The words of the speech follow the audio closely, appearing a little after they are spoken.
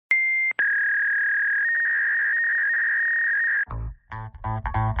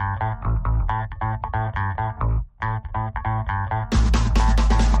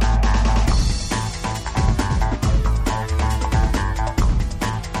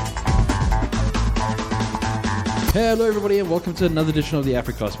Hello everybody and welcome to another edition of the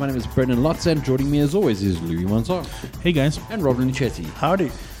AfriCast. My name is Brendan Lotz and joining me as always is Louis Monsar. Hey guys. And Robin Nichetti. Howdy.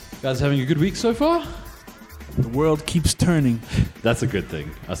 Guys having a good week so far? The world keeps turning. That's a good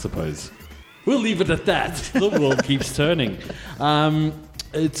thing, I suppose. We'll leave it at that. The world keeps turning.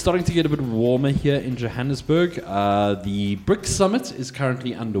 It's starting to get a bit warmer here in Johannesburg. The BRICS Summit is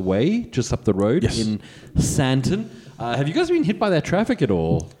currently underway just up the road in Sandton. Have you guys been hit by that traffic at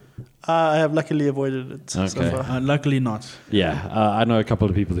all? I have luckily avoided it so far. Luckily not. Yeah, I know a couple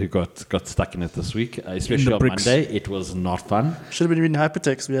of people who got stuck in it this week, especially on bricks. Monday. It was not fun. Should have been reading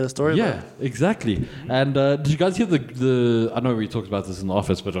hypertext. We had a story about it. Yeah, exactly. And did you guys hear the? I know we talked about this in the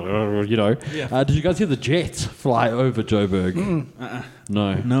office, but did you guys hear the jet fly over Joburg?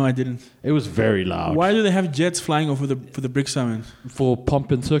 No, I didn't. It was very loud. Why do they have jets flying over for the BRICS Summit? For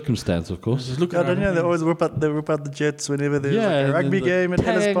pomp and circumstance, of course. Just look I don't know. They always whip out the jets whenever there's a rugby game at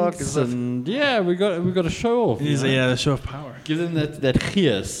Ellis Park and stuff. And we got to show off. It is a show of power. Give them that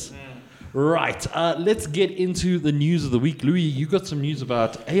gears. Right, let's get into the news of the week. Louis, you got some news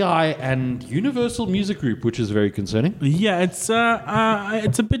about AI and Universal Music Group, which is very concerning. Yeah, it's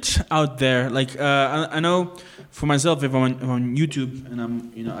a bit out there. Like I know for myself, if I'm on YouTube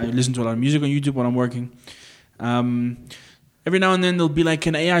and I listen to a lot of music on YouTube while I'm working. Every now and then there'll be like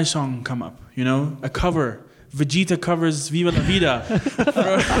an AI song come up, a cover. Vegeta covers Viva la Vida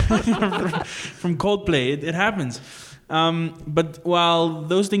from Coldplay. It happens. But while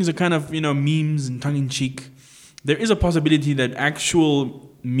those things are kind of, memes and tongue-in-cheek, there is a possibility that actual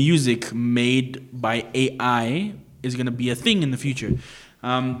music made by AI is going to be a thing in the future.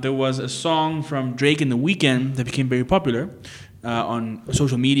 There was a song from Drake and The Weeknd that became very popular on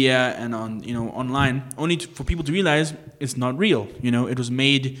social media and on online, only for people to realize it's not real. It was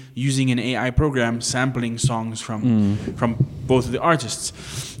made using an AI program sampling songs from both of the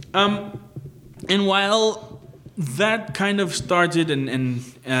artists. And while that kind of started and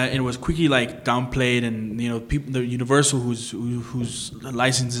it was quickly like downplayed, and people, the Universal whose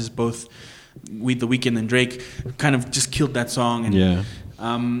licenses both with The Weeknd and Drake kind of just killed that song.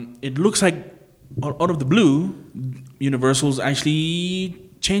 And it looks like out of the blue, Universal's actually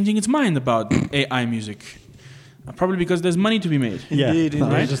changing its mind about AI music. Probably because there's money to be made. Indeed.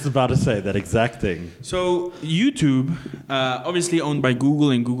 I was just about to say that exact thing. So YouTube, obviously owned by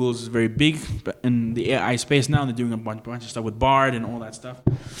Google, and Google is very big in the AI space now. They're doing a bunch of stuff with Bard and all that stuff.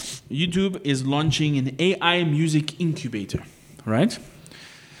 YouTube is launching an AI music incubator, right?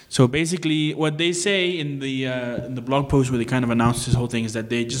 So basically, what they say in the blog post where they kind of announced this whole thing is that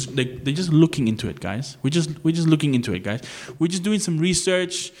they're just looking into it, guys. We're just looking into it, guys. We're just doing some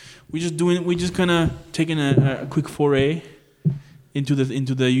research. We're just kind of taking a quick foray into the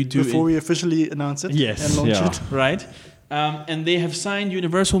YouTube Before we officially announce it and launch it. Right? And they have signed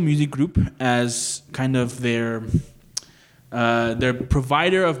Universal Music Group as kind of their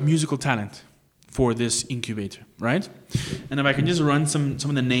provider of musical talent for this incubator, right? And if I can just run some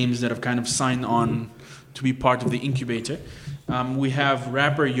of the names that have kind of signed on to be part of the incubator. We have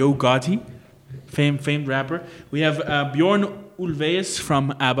rapper Yo Gotti, famed rapper. We have Bjorn Ulvaeus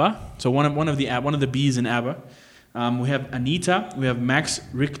from ABBA, so one of the B's in ABBA. We have Anita, we have Max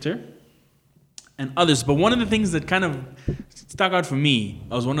Richter, and others. But one of the things that kind of stuck out for me,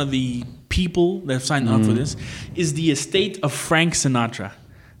 as one of the people that have signed up for this, is the estate of Frank Sinatra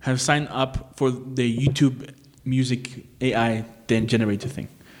have signed up for the YouTube music AI generator thing,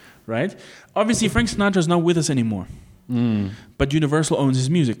 right? Obviously, Frank Sinatra is not with us anymore, but Universal owns his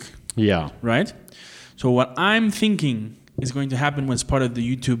music. Yeah. Right? So what I'm thinking is going to happen when it's part of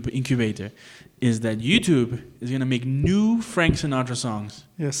the YouTube incubator is that YouTube is going to make new Frank Sinatra songs.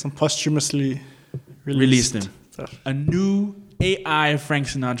 Yes, some posthumously release them. Stuff. A new AI Frank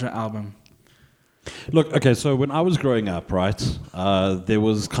Sinatra album. Look, okay, so when I was growing up, right, there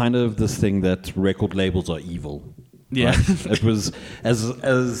was kind of this thing that record labels are evil. Yeah. Right? It was,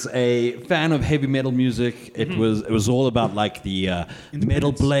 as a fan of heavy metal music, it was all about like the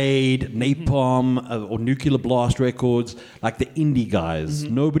Metal Blade, Napalm, or Nuclear Blast records, like the indie guys.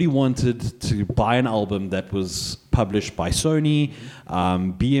 Nobody wanted to buy an album that was published by Sony,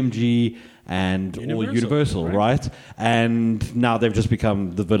 BMG, and Universal, right? And now they've just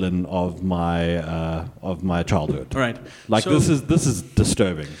become the villain of my childhood. Right. Like so, this is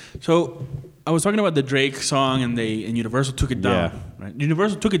disturbing. So I was talking about the Drake song, and Universal took it down. Yeah. Right?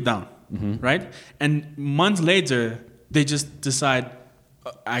 Universal took it down, right? And months later, they just decide,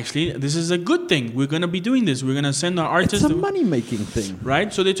 actually, this is a good thing. We're going to be doing this. We're going to send our artists. It's a money-making thing.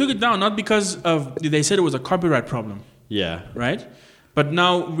 Right? So they took it down, not because they said it was a copyright problem. Yeah. Right? But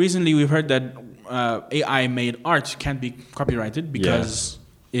now, recently, we've heard that AI-made art can't be copyrighted because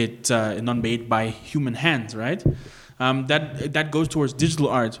not made by human hands, right? That goes towards digital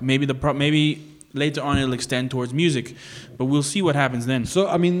art. Maybe later on it'll extend towards music, but we'll see what happens then. So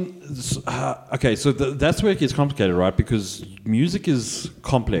I mean, okay, so that's where it gets complicated, right? Because music is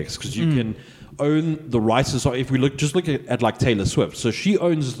complex because you can own the rights. So if we look at like Taylor Swift, so she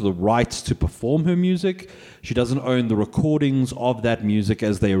owns the rights to perform her music. She doesn't own the recordings of that music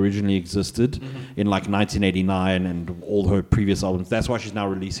as they originally existed in like 1989 and all her previous albums. That's why she's now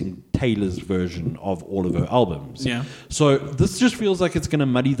releasing Taylor's version of all of her albums. Yeah. So this just feels like it's going to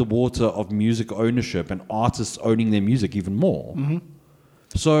muddy the water of music ownership and artists owning their music even more.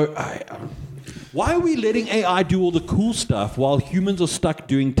 So why are we letting AI do all the cool stuff while humans are stuck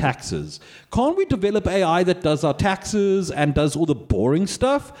doing taxes? Can't we develop AI that does our taxes and does all the boring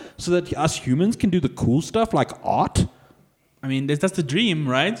stuff so that us humans can do the cool stuff like art? I mean, that's the dream,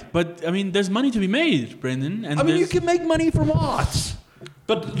 right? But I mean, there's money to be made, Brendan. And I mean, you can make money from art,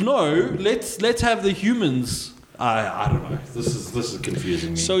 but no, let's have the humans. I don't know. This is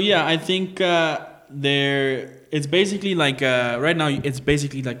confusing me. So yeah, I think it's basically like right now. It's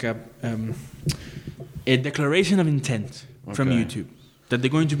basically like a declaration of intent from YouTube that they're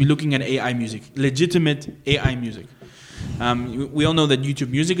going to be looking at AI music, legitimate AI music. We all know that YouTube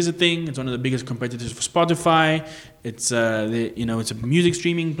Music is a thing. It's one of the biggest competitors for Spotify. It's it's a music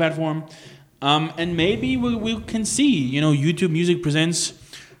streaming platform, and maybe we can see YouTube Music presents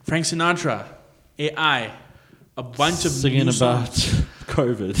Frank Sinatra, AI, a bunch of singing new about songs.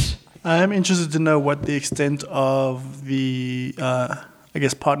 COVID. I'm interested to know what the extent of the,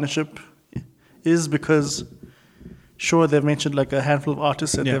 partnership is, because sure, they've mentioned like a handful of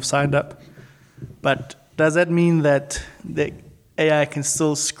artists that they've signed up, but does that mean that the AI can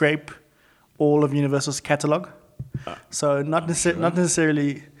still scrape all of Universal's catalog? So not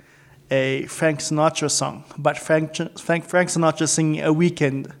necessarily a Frank Sinatra song, but Frank Sinatra singing a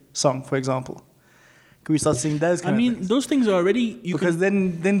Weekend song, for example. Can we start seeing those kind of things? Those things are already...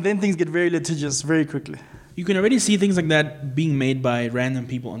 Then things get very litigious very quickly. You can already see things like that being made by random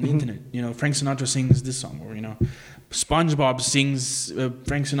people on the internet. Frank Sinatra sings this song, or SpongeBob sings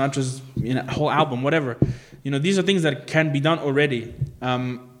Frank Sinatra's whole album, whatever. These are things that can be done already.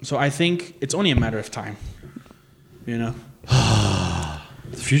 So I think it's only a matter of time. The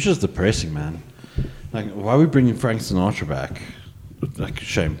future's depressing, man. Like, why are we bringing Frank Sinatra back? Like,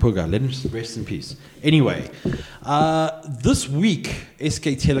 shame, poor guy. Let him rest in peace. Anyway, this week,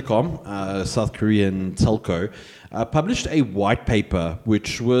 SK Telecom, South Korean telco, published a white paper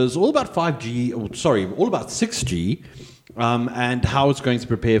which was all about all about 6G, and how it's going to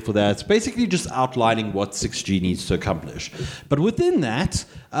prepare for that. It's basically just outlining what 6G needs to accomplish. But within that,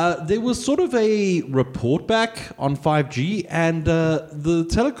 there was sort of a report back on 5G, and the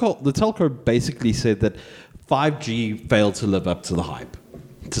telco basically said that 5G failed to live up to the hype,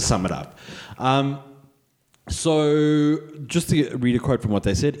 to sum it up. So, just to read a quote from what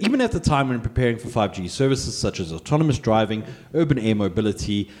they said, even at the time when preparing for 5G, services such as autonomous driving, urban air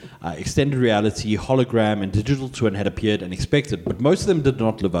mobility, extended reality, hologram, and digital twin had appeared and expected, but most of them did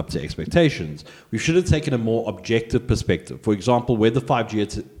not live up to expectations. We should have taken a more objective perspective. For example, whether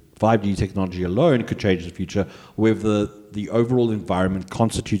 5G technology alone could change the future, or whether the overall environment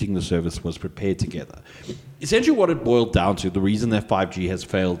constituting the service was prepared together. Essentially what it boiled down to, the reason that 5G has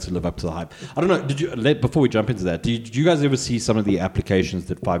failed to live up to the hype. I don't know, before we jump into that, did you guys ever see some of the applications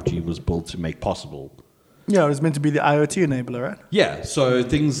that 5G was built to make possible? Yeah, it was meant to be the IoT enabler, right? Yeah, so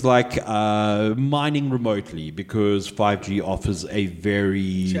things like mining remotely, because 5G offers a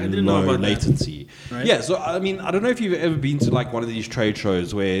very low latency. Right? Yeah, so I mean, I don't know if you've ever been to like one of these trade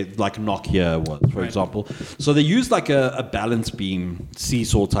shows where like Nokia was, for example. So they use like a balance beam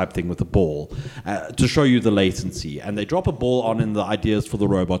seesaw type thing with a ball to show you the latency, and they drop a ball on, and the idea is for the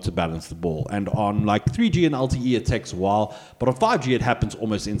robot to balance the ball. And on like 3G and LTE, it takes a while, but on 5G, it happens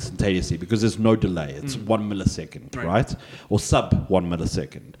almost instantaneously because there's no delay. It's 1 millisecond, right? Or sub 1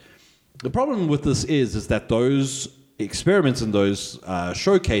 millisecond. The problem with this is that those experiments and those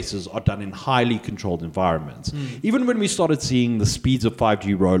showcases are done in highly controlled environments. Even when we started seeing the speeds of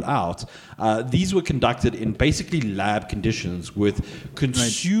 5G roll out, these were conducted in basically lab conditions with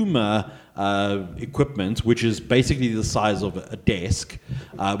consumer equipment, which is basically the size of a desk,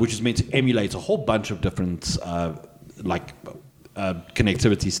 which is meant to emulate a whole bunch of different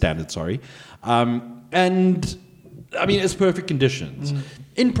connectivity standards, and I mean, it's perfect conditions.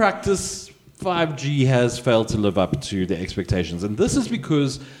 In practice, 5G has failed to live up to the expectations. And this is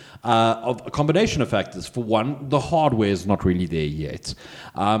because of a combination of factors. For one, the hardware is not really there yet.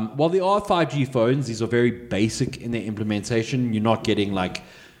 While there are 5G phones, these are very basic in their implementation. You're not getting like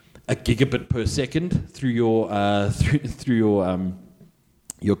a gigabit per second through your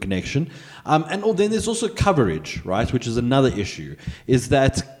your connection. Then there's also coverage, right, which is another issue, is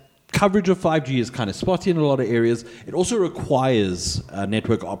that coverage of 5G is kind of spotty in a lot of areas. It also requires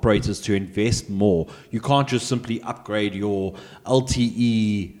network operators to invest more. You can't just simply upgrade your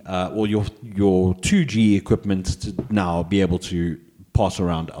LTE or your 2G equipment to now be able to pass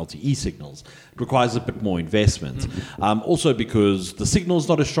around LTE signals. It requires a bit more investment. Also because the signal's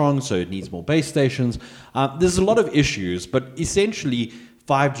not as strong, so it needs more base stations. There's a lot of issues, but essentially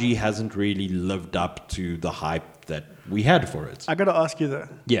 5G hasn't really lived up to the hype that we had for it. I got to ask you though.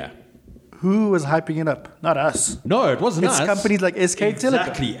 Yeah. Who was hyping it up? Not us. No, it wasn't us. It's companies like SK Telecom.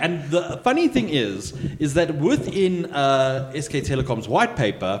 Exactly. And the funny thing is that within SK Telecom's white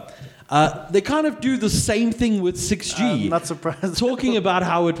paper, they kind of do the same thing with 6G. I'm not surprised. Talking about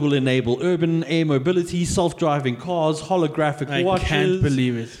how it will enable urban air mobility, self-driving cars, holographic watches. I can't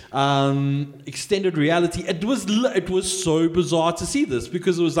believe it. Extended reality. It was so bizarre to see this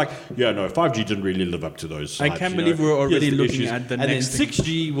because it was like, 5G didn't really live up to those. I can't believe we're already looking at the next thing. And then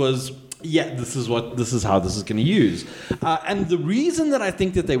 6G was, this is how this is going to use. And the reason that I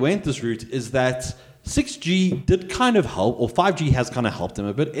think that they went this route is that 6G did kind of help, or 5G has kind of helped them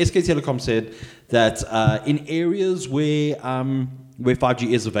a bit. SK Telecom said that in areas where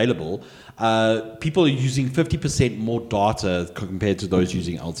 5G is available, people are using 50% more data compared to those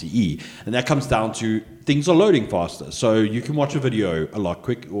using LTE. And that comes down to things are loading faster. So you can watch a video a lot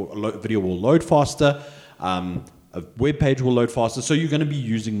quicker, or a video will load faster, a web page will load faster, so you're going to be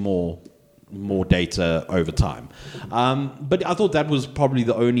using more data over time. But I thought that was probably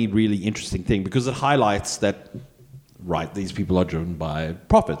the only really interesting thing because it highlights that, right, these people are driven by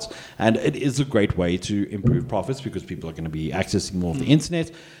profits. And it is a great way to improve profits because people are going to be accessing more of the internet.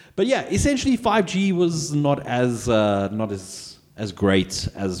 But yeah, essentially 5G was not as great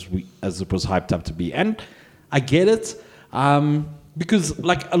as it was hyped up to be. And I get it. Because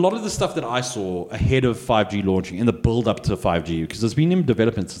like a lot of the stuff that I saw ahead of 5G launching in the build up to 5G, because it's been in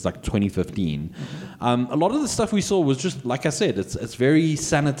development since like 2015, a lot of the stuff we saw was just, like I said, it's very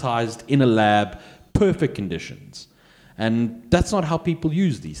sanitized in a lab, perfect conditions. And that's not how people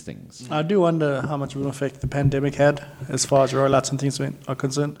use these things. I do wonder how much of an effect the pandemic had as far as rollouts and things are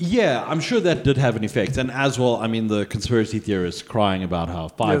concerned. Yeah, I'm sure that did have an effect. And as well, I mean, the conspiracy theorists crying about how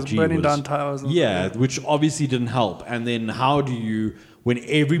 5G burning down towers. Which obviously didn't help. And then how do you, when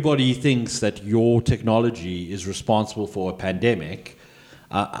everybody thinks that your technology is responsible for a pandemic,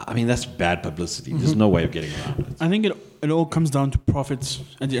 that's bad publicity. There's no way of getting around it. I think it all comes down to profits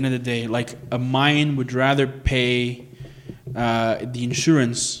at the end of the day. Like a mine would rather pay the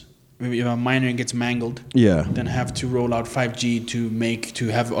insurance if a miner gets mangled than have to roll out 5G to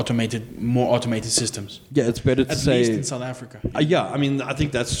have more automated systems. Yeah, it's better to say... At least in South Africa. I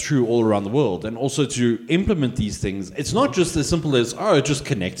think that's true all around the world. And also to implement these things, it's not just as simple as, just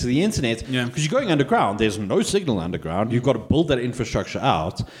connect to the internet. Yeah. Because you're going underground. There's no signal underground. You've got to build that infrastructure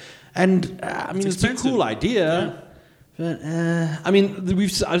out. And, it's a cool idea. Yeah. But,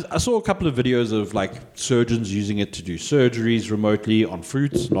 I saw a couple of videos of like surgeons using it to do surgeries remotely on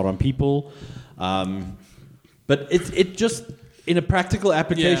fruits, not on people. But it just, in a practical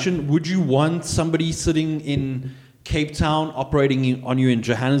application, would you want somebody sitting in Cape Town operating on you in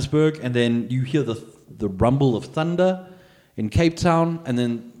Johannesburg, and then you hear the rumble of thunder in Cape Town, and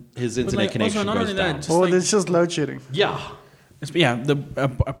then his internet connection goes down? It's just load shedding. Yeah.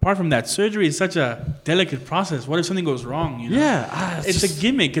 Apart from that, surgery is such a delicate process. What if something goes wrong? Yeah, it's a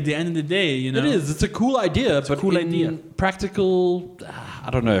gimmick at the end of the day. It is. It's a cool idea, but practical, I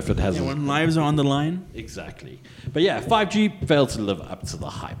don't know if it has. When lives are on the line. Exactly. But yeah, 5G failed to live up to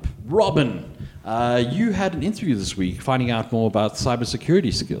the hype. Robin, you had an interview this week finding out more about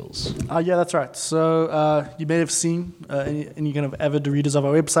cybersecurity skills. Yeah, that's right. So you may have seen, any kind of avid readers of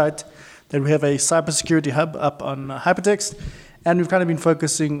our website, that we have a cybersecurity hub up on Hypertext. And we've kind of been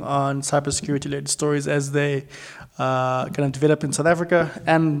focusing on cybersecurity-related stories as they kind of develop in South Africa.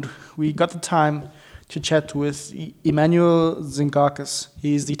 And we got the time to chat with Emmanuel Zingakis.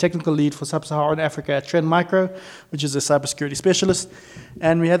 He's the technical lead for Sub-Saharan Africa at Trend Micro, which is a cybersecurity specialist.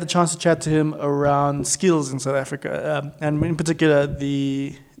 And we had the chance to chat to him around skills in South Africa, and in particular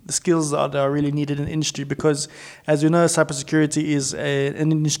the skills that are really needed in the industry, because as you know, cybersecurity is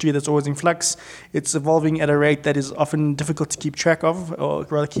an industry that's always in flux. It's evolving at a rate that is often difficult to keep track of, or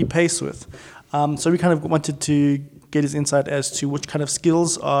rather keep pace with. So we kind of wanted to get his insight as to which kind of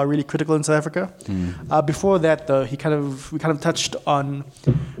skills are really critical in South Africa. Before that, though, we kind of touched on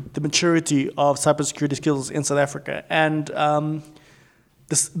the maturity of cybersecurity skills in South Africa, and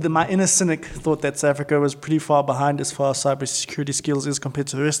my inner cynic thought that South Africa was pretty far behind as far as cybersecurity skills is compared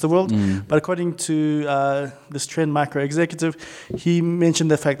to the rest of the world. But according to this Trend Micro executive, he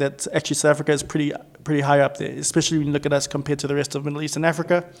mentioned the fact that actually South Africa is pretty high up there, especially when you look at us compared to the rest of Middle East and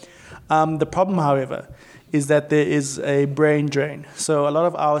Africa. The problem, however, is that there is a brain drain. So a lot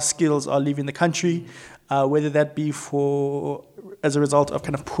of our skills are leaving the country, whether that be as a result of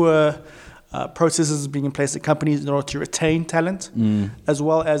kind of poor processes being in place at companies in order to retain talent, as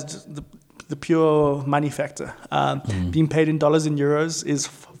well as the pure money factor. Being paid in dollars and euros is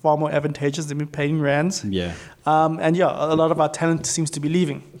far more advantageous than being paid in rands. Yeah. A lot of our talent seems to be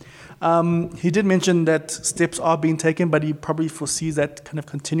leaving. He did mention that steps are being taken, but he probably foresees that kind of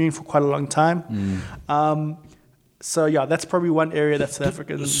continuing for quite a long time. That's probably one area that South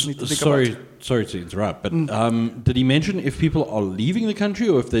Africans need to think about. Sorry to interrupt, but did he mention if people are leaving the country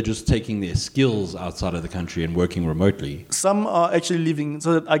or if they're just taking their skills outside of the country and working remotely? Some are actually leaving,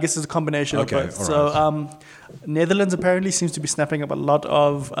 so I guess it's a combination of both. So Netherlands apparently seems to be snapping up a lot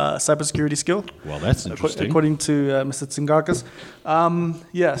of cybersecurity skill. Well, that's interesting. According to Mr. Tsingakas.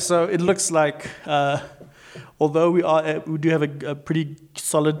 So it looks like although we do have a pretty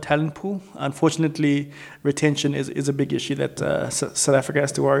solid talent pool, unfortunately, retention is a big issue that South Africa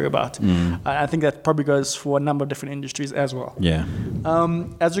has to worry about. I think that probably goes for a number of different industries as well. Yeah.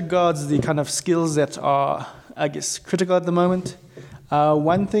 As regards the kind of skills that are, I guess, critical at the moment,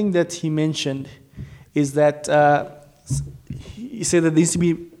 one thing that he mentioned is that he said that there needs to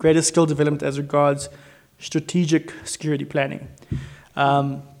be greater skill development as regards strategic security planning.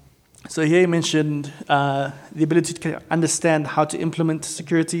 So here he mentioned the ability to understand how to implement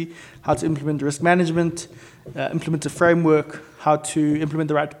security, how to implement risk management, implement a framework, how to implement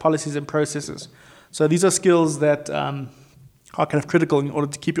the right policies and processes. So these are skills that are kind of critical in order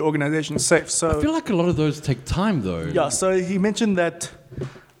to keep your organization safe. So I feel like a lot of those take time, though. Yeah, so he mentioned that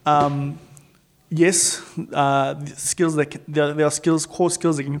yes, skills there are core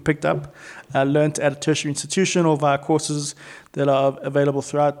skills that can be picked up, learned at a tertiary institution or via courses that are available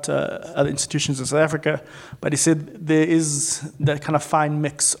throughout other institutions in South Africa. But he said there is that kind of fine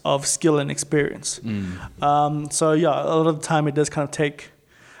mix of skill and experience. A lot of the time it does kind of take,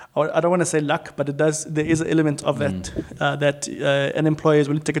 I don't want to say luck, but there is an element of that an employer is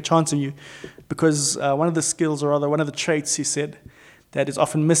willing to take a chance on you, because one of the skills, or rather one of the traits he said that is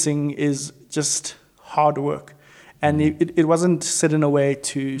often missing is just hard work. And it wasn't said in a way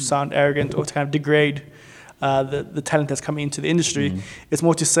to sound arrogant or to kind of degrade the talent that's coming into the industry. It's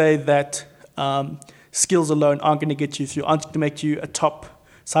more to say that skills alone aren't going to make you a top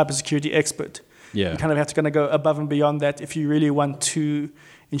cybersecurity expert. Yeah. You kind of have to go above and beyond that if you really want to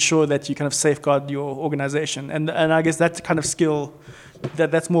ensure that you kind of safeguard your organization. And I guess that's kind of skill,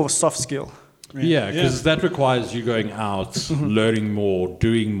 that's more of a soft skill. Yeah, because that requires you going out, learning more,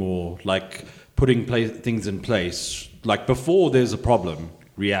 doing more, like putting things in place. Like before there's a problem,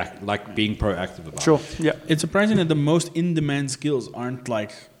 being proactive about it. Sure, yeah. It's surprising that the most in-demand skills aren't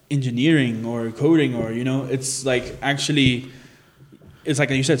like engineering or coding or, it's like actually, it's like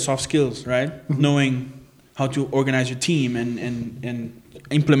you said, soft skills, right? Knowing how to organize your team and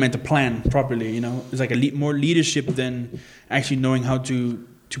implement a plan properly, It's like more leadership than actually knowing how to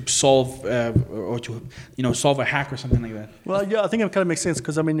solve or to solve a hack or something like that. Well, yeah, I think it kind of makes sense,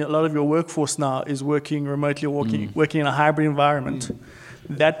 because a lot of your workforce now is working remotely or working in a hybrid environment.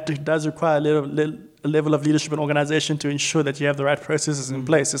 That does require a level of leadership and organization to ensure that you have the right processes in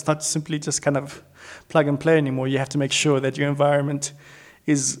place. It's not simply just kind of plug and play anymore. You have to make sure that your environment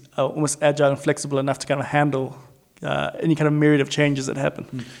is almost agile and flexible enough to kind of handle any kind of myriad of changes that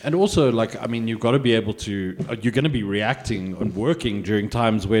happen. And also, you've got to be able to, you're going to be reacting and working during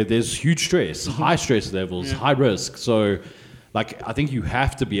times where there's huge stress, high stress levels, high risk. So, I think you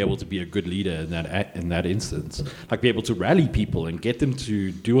have to be able to be a good leader in that instance. Be able to rally people and get them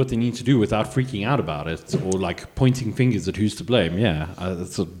to do what they need to do without freaking out about it or pointing fingers at who's to blame. Yeah,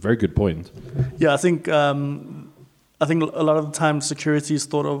 that's a very good point. Yeah, I think a lot of the time security is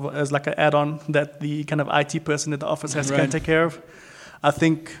thought of as like an add-on that the kind of IT person at the office has to kind of take care of. I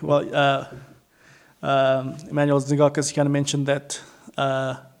think, Emmanuel Zingakas kind of mentioned that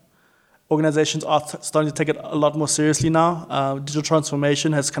organizations are starting to take it a lot more seriously now. Digital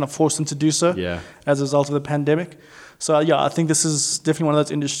transformation has kind of forced them to do so as a result of the pandemic. So, I think this is definitely one of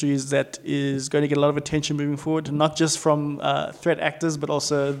those industries that is going to get a lot of attention moving forward, not just from threat actors, but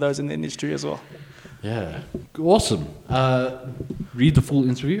also those in the industry as well. Yeah, awesome. Read the full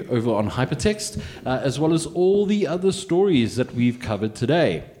interview over on Hypertext, as well as all the other stories that we've covered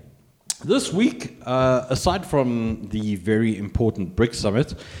today. This week, aside from the very important BRICS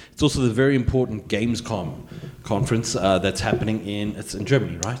Summit, it's also the very important Gamescom conference that's happening it's in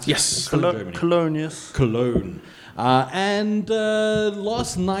Germany, right? Yes. Still in Germany. Cologne, yes. Cologne. And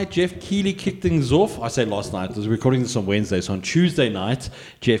last night, Jeff Keighley kicked things off. I say last night, I was recording this on Wednesday, so on Tuesday night,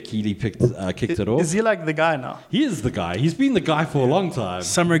 Jeff Keighley kicked it off. Is he like the guy now? He is the guy. He's been the guy for a long time.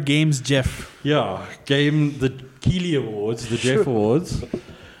 Summer Games Jeff. Yeah, the Keighley Awards, the Jeff Awards.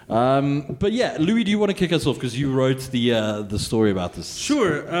 But yeah, Louis, do you want to kick us off because you wrote the story about this?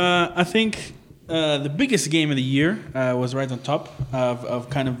 Sure. I think the biggest game of the year was right on top of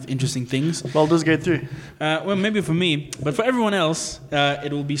kind of interesting things. Baldur's Gate 3. Well, maybe for me, but for everyone else,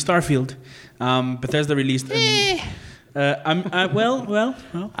 it will be Starfield. Bethesda released. Well.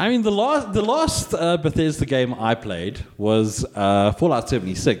 I mean, the last Bethesda game I played was Fallout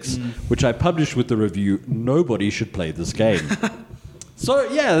 76, which I published with the review, "Nobody should play this game." So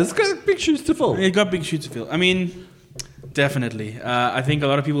yeah, it's got big shoes to fill. It got big shoes to fill. I mean, definitely. I think a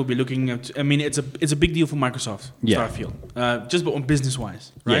lot of people will be looking at. I mean, it's a big deal for Microsoft. Yeah. Starfield, just business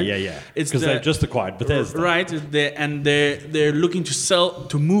wise, right? Yeah. It's because they've just acquired Bethesda, right? They're looking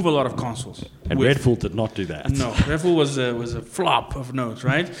to move a lot of consoles. And Redfall did not do that. No, Redfall was a flop of notes,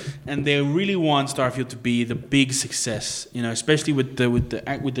 right? And they really want Starfield to be the big success, especially with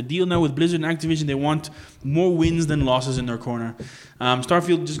the deal now with Blizzard and Activision. They want more wins than losses in their corner.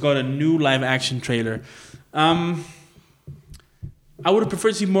 Starfield just got a new live action trailer. I would have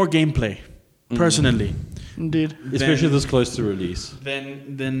preferred to see more gameplay, personally. Indeed. Especially this close to release.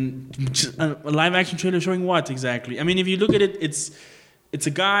 Then just a live action trailer showing what exactly? I mean, if you look at it, it's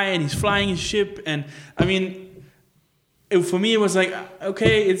a guy and he's flying his ship, and I mean, for me it was like,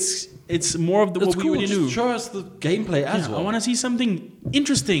 okay, it's more of what we already knew. Show us the gameplay as well. I want to see something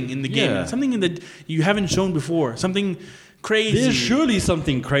interesting in the game, something that you haven't shown before, something crazy. There's surely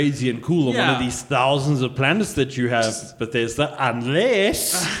something crazy and cool on one of these thousands of planets that you have, Bethesda,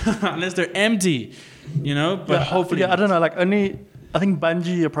 unless they're empty, But hopefully, I don't know. Like I think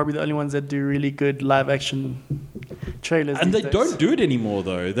Bungie are probably the only ones that do really good live action trailers. And they days. don't do it anymore,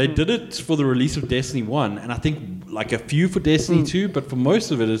 though. They did it for the release of Destiny 1, and I think like a few for Destiny 2, but for most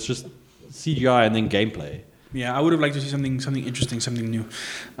of it, it's just CGI and then gameplay. Yeah, I would have liked to see something interesting, something new.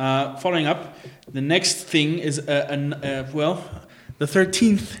 Following up, the next thing is the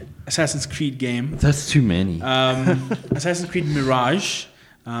 13th Assassin's Creed game. That's too many. Assassin's Creed Mirage.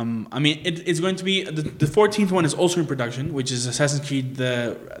 I mean, it's going to be the 14th one is also in production, which is Assassin's Creed.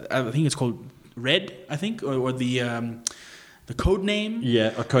 I think it's called Red. I think, or the code name.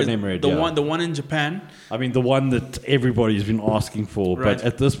 Yeah, a code name Red. The one in Japan. I mean, the one that everybody's been asking for. Right. But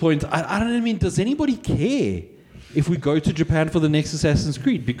at this point, I don't mean, does anybody care if we go to Japan for the next Assassin's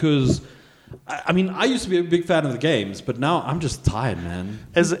Creed? Because I mean, I used to be a big fan of the games, but now I'm just tired, man.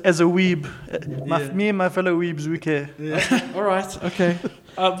 As a weeb, me and my fellow weebs, we care. Yeah. All right, okay.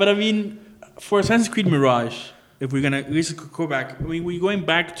 But I mean, for Assassin's Creed Mirage, if we're gonna go back, I mean, we're going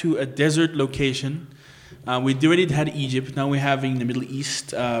back to a desert location. We already had Egypt. Now we're having the Middle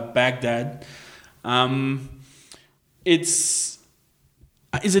East, Baghdad. Is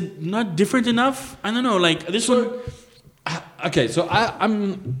it not different enough? I don't know. Like this one. Okay, so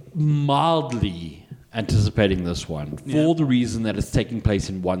I'm mildly anticipating this one for the reason that it's taking place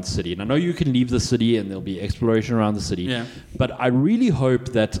in one city. And I know you can leave the city and there'll be exploration around the city. Yeah. But I really hope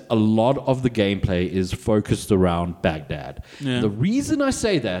that a lot of the gameplay is focused around Baghdad. Yeah. The reason I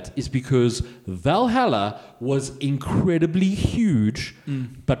say that is because Valhalla was incredibly huge,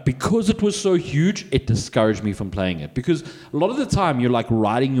 but because it was so huge, it discouraged me from playing it. Because a lot of the time you're like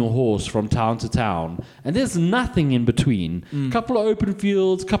riding your horse from town to town, and there's nothing in between. A couple of open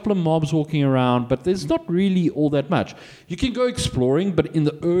fields, couple of mobs walking around, but there's not really all that much. You can go exploring, but in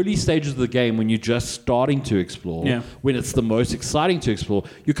the early stages of the game, when you're just starting to explore, when it's the most exciting to explore,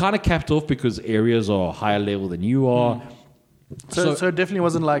 you're kind of capped off because areas are higher level than you are. So it definitely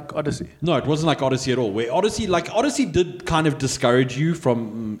wasn't like Odyssey. No, it wasn't like Odyssey at all. Where Odyssey did kind of discourage you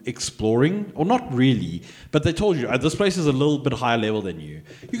from exploring, or not really, but they told you this place is a little bit higher level than you.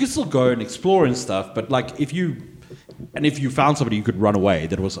 You can still go and explore and stuff, but like if you found somebody you could run away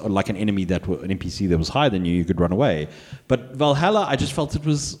that was like an enemy an NPC that was higher than you could run away. But Valhalla, I just felt it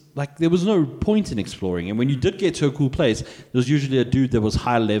was like there was no point in exploring. And when you did get to a cool place, there was usually a dude that was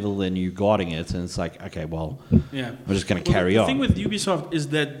higher level than you guarding it, and it's like, okay, well, I'm just going to carry on. The thing with Ubisoft is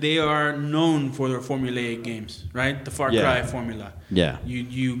that they are known for their formulaic games, right? The Far Cry formula. Yeah.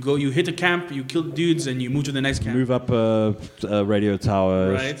 You hit a camp, you kill dudes, and you move to the next camp. Move up a radio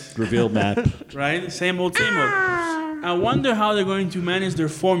tower, reveal map. Right? Same old. I wonder how they're going to manage their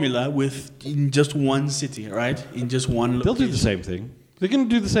formula in just one city, right? In just one location. They'll do the same thing. They're going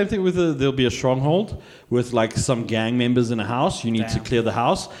to do the same thing with there'll be a stronghold with like some gang members in a house. You need to clear the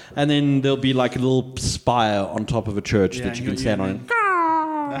house, and then there'll be like a little spire on top of a church that you can stand on.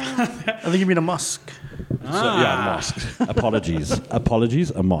 I think you mean a mosque. A mosque. Apologies,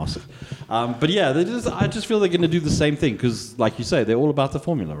 a mosque. But yeah, I just feel they're going to do the same thing because, like you say, they're all about the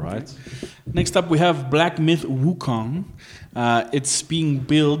formula, right? Next up, we have Black Myth Wukong. It's being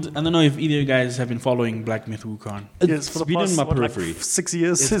built. I don't know if either of you guys have been following Black Myth Wukong. Yes, for the been past, in my periphery. 6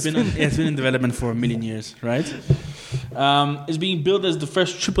 years. It's been in development for a million years, right? It's being built as the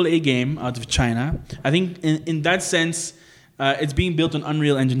first AAA game out of China. I think in that sense, it's being built on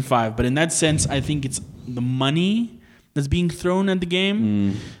Unreal Engine 5. But in that sense, I think it's the money that's being thrown at the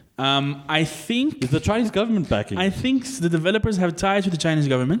game. I think... Is the Chinese government backing? I think the developers have ties with the Chinese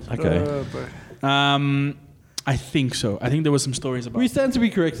government. Okay. I think so. I think there was some stories about. We stand to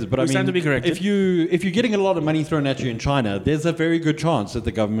be corrected, but I mean, stand to be corrected. if you're getting a lot of money thrown at you in China, there's a very good chance that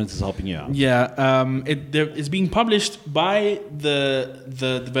the government is helping you out. Yeah, it's being published by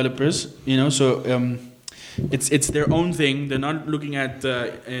the developers. You know, so it's their own thing. They're not looking at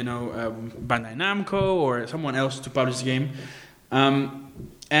Bandai Namco or someone else to publish the game.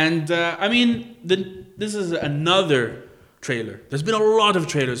 I mean, this is another trailer. There's been a lot of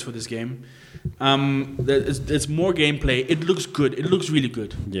trailers for this game. It's more gameplay. It looks good. It looks really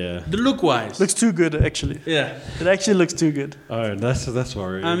good. Yeah. The look-wise. Looks too good, actually. Yeah. It actually looks too good. Oh, that's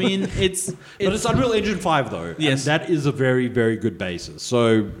worrying. I mean, it's but it's Unreal Engine 5 though. Yes. And that is a very, very good basis.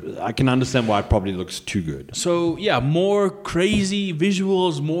 So I can understand why it probably looks too good. So yeah, more crazy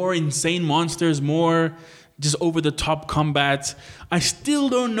visuals, more insane monsters, more just over-the-top combat. I still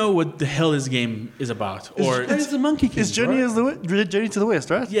don't know what the hell this game is about. It's the Monkey King. It's Journey to the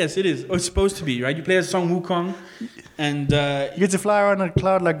West, right? Yes, it is. Or it's supposed to be, right? You play as Song Wukong, and you get to fly around on a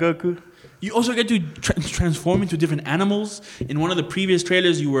cloud like Goku. You also get to transform into different animals. In one of the previous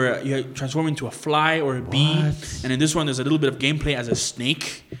trailers, you transform into a fly or a bee, and in this one, there's a little bit of gameplay as a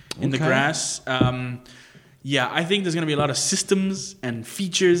snake in the grass. Yeah, I think there's going to be a lot of systems and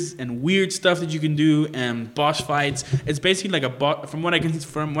features and weird stuff that you can do and boss fights. It's basically like from what I can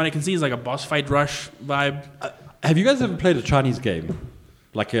see, it's like a boss fight rush vibe. Have you guys ever played a Chinese game?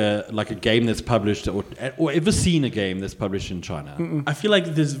 Like a game that's published or ever seen a game that's published in China? Mm-mm. I feel like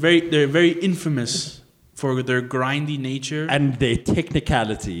they're very infamous for their grindy nature and their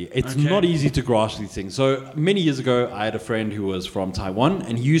technicality. It's not easy to grasp these things. So many years ago, I had a friend who was from Taiwan,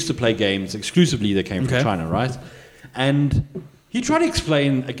 and he used to play games exclusively that came from China, right? And he tried to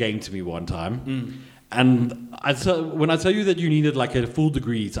explain a game to me one time, and when I tell you that you needed like a full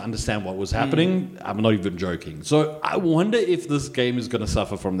degree to understand what was happening, I'm not even joking. So I wonder if this game is going to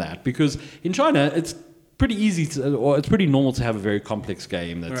suffer from that, because in China, it's pretty easy or it's pretty normal to have a very complex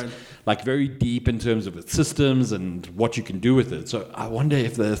game that's like very deep in terms of its systems and what you can do with it. So I wonder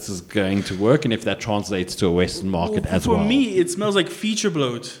if this is going to work and if that translates to a Western market as well. For me, it smells like feature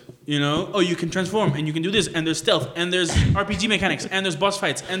bloat. You know, you can transform and you can do this, and there's stealth, and there's RPG mechanics, and there's boss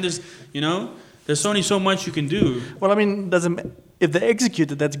fights, and there's only so much you can do. Well, I mean, if they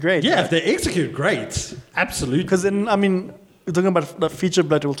execute it, that's great. Yeah, if they execute, great. Absolutely. Because then, I mean, we're talking about the feature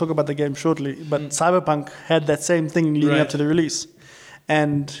bloat. We'll talk about the game shortly. But Cyberpunk had that same thing leading up to the release.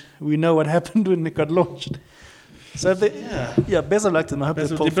 And we know what happened when it got launched. So if they, best of luck to them. I hope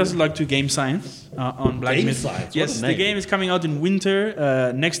best of luck to Game Science on Black Myth. Science? Yes, the game is coming out in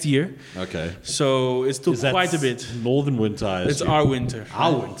winter next year. Okay. So it's still quite a bit. Northern winter. It's our winter.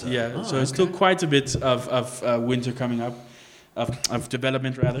 Our winter. Yeah. So it's still quite a bit of winter coming up, of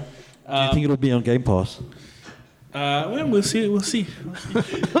development rather. Do you think it'll be on Game Pass? Well, we'll see.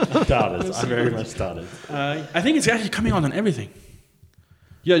 I doubt it. I very much doubt it. I think it's actually coming out on everything.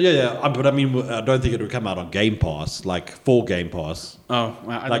 Yeah. But I mean, I don't think it would come out on Game Pass, like full Game Pass. Oh,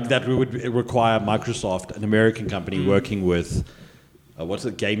 that would require Microsoft, an American company, working with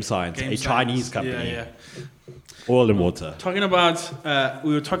Game Science, Chinese company. Yeah. Oil and water.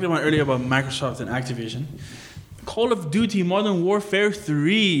 We were talking about earlier about Microsoft and Activision. Call of Duty Modern Warfare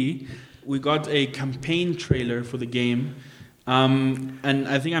 3. We got a campaign trailer for the game, and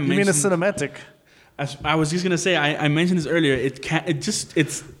I think I mentioned. You mean a cinematic? I was just gonna say I mentioned this earlier. It can't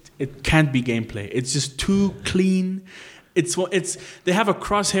be gameplay. It's just too clean. They have a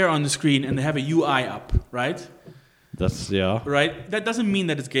crosshair on the screen and they have a UI up, right? Right. That doesn't mean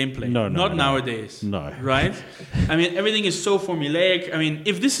that it's gameplay. No. Nowadays. No. Right. I mean, everything is so formulaic. I mean,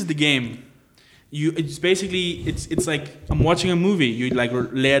 if this is the game. It's basically it's like I'm watching a movie. You like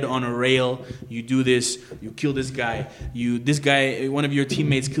led on a rail. You do this. You kill this guy. One of your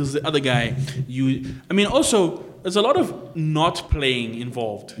teammates kills the other guy. Also there's a lot of not playing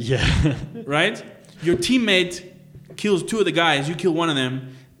involved. Yeah. Right. Your teammate kills 2 of the guys, you kill one of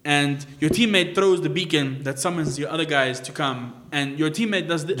them, and your teammate throws the beacon that summons your other guys to come, and your teammate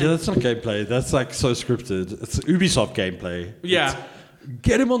does this. Yeah, that's not gameplay. That's like so scripted. It's Ubisoft gameplay. Yeah.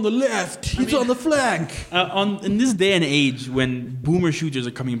 Get him on the left. He's on the flank. In this day and age, when boomer shooters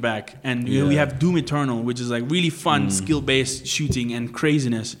are coming back, and we have Doom Eternal, which is like really fun, skill-based shooting and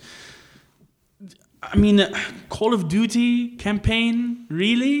craziness. I mean, Call of Duty campaign,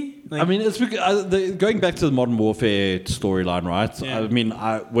 really? Like, I mean, it's because, going back to the Modern Warfare storyline, right? Yeah. I mean,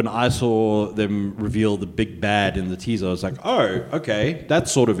 when I saw them reveal the big bad in the teaser, I was like, oh, okay,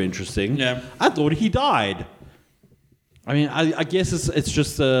 that's sort of interesting. Yeah. I thought he died. I mean, I guess it's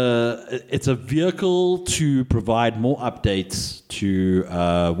just it's a vehicle to provide more updates to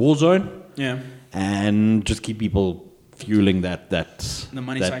Warzone. Yeah. And just keep people fueling the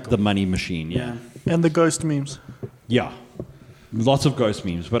money cycle. The money machine, yeah. And the ghost memes. Yeah. Lots of ghost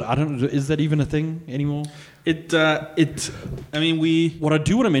memes, but I don't know, is that even a thing anymore? What I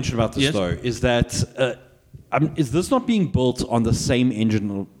do want to mention about this, though, is that is this not being built on the same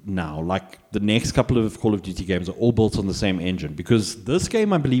engine now? Like, the next couple of Call of Duty games are all built on the same engine. Because this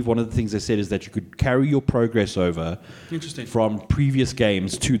game, I believe, one of the things they said is that you could carry your progress over from previous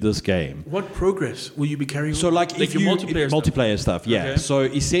games to this game. What progress will you be carrying over? So, like if your multiplayer stuff, yeah. Okay. So,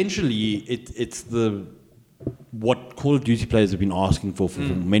 essentially, it's what Call of Duty players have been asking for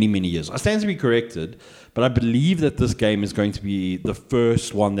many, many years. I stand to be corrected, but I believe that this game is going to be the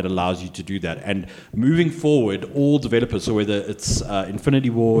first one that allows you to do that. And moving forward, all developers, so whether it's Infinity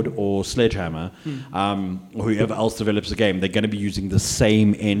Ward or Sledgehammer, or whoever else develops the game, they're going to be using the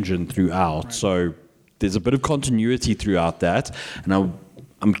same engine throughout. Right. So there's a bit of continuity throughout that. And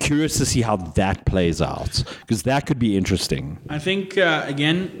I'm curious to see how that plays out, because that could be interesting. I think,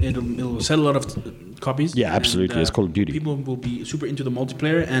 again, it'll sell a lot of copies. Yeah, absolutely. It's Call of Duty. People will be super into the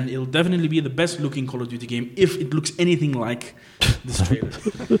multiplayer, and it'll definitely be the best looking Call of Duty game if it looks anything like this trailer.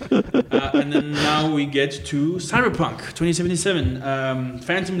 And then now we get to Cyberpunk 2077.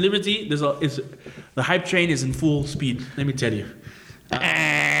 Phantom Liberty, the hype train is in full speed, let me tell you.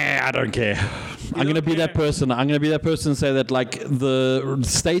 I don't care. I'm going to be that person. I'm going to be that person and say that, like, the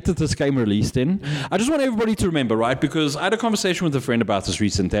state that this game released in, I just want everybody to remember, right? Because I had a conversation with a friend about this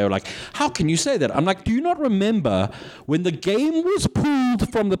recently. They were like, how can you say that? I'm like, do you not remember when the game was pulled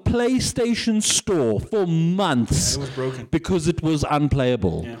from the PlayStation Store for months? Yeah, it was broken. Because it was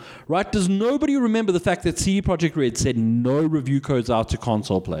unplayable. Yeah. Right? Does nobody remember the fact that CD Projekt Red said no review codes out to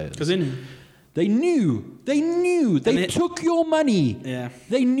console players? Because they knew. They took your money. Yeah.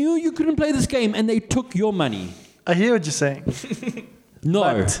 They knew you couldn't play this game, and they took your money. I hear what you're saying.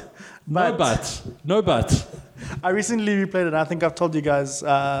 No but. I recently replayed it. I think I've told you guys.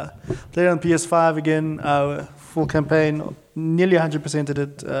 Played it on PS5 again, full campaign, nearly 100%ed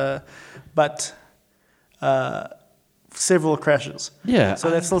it, but several crashes. Yeah. So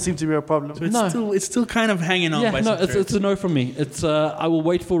that still seems to be a problem. So it's still kind of hanging on. Yeah, by it's a no from me. It's I will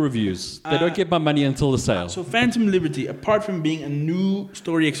wait for reviews. They don't get my money until the sale. So Phantom Liberty, apart from being a new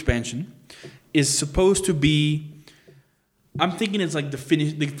story expansion, is supposed to be. I'm thinking it's like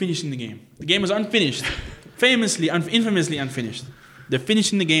finishing the game. The game is unfinished, infamously unfinished. They're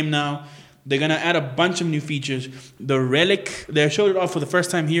finishing the game now. They're gonna add a bunch of new features. The relic, they showed it off for the first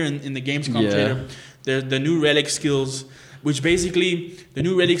time here in the Gamescom trailer. The new relic skills, which basically the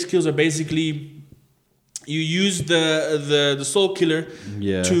new relic skills are basically you use the soul killer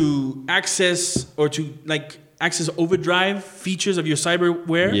to access overdrive features of your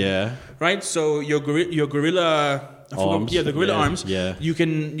cyberware. Yeah. Right. So your gorilla. Arms. The gorilla arms. Yeah. You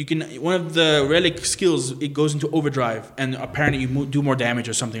can one of the relic skills, it goes into overdrive, and apparently you do more damage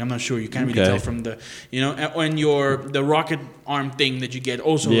or something. I'm not sure. You can't really tell from the and the rocket arm thing that you get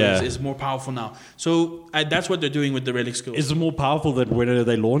also is more powerful now. So that's what they're doing with the relic skills. Is it more powerful than when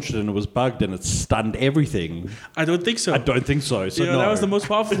they launched it and it was bugged and it stunned everything? I don't think so. I don't think so. So that was the most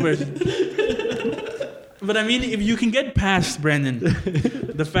powerful version. But I mean, if you can get past, Brandon,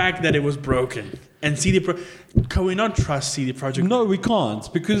 the fact that it was broken and can we not trust CD Projekt? No, we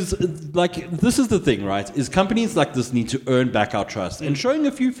can't, because this is the thing, right? Is companies like this need to earn back our trust, and showing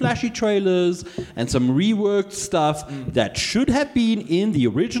a few flashy trailers and some reworked stuff that should have been in the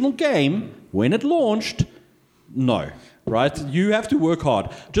original game when it launched. No. Right? You have to work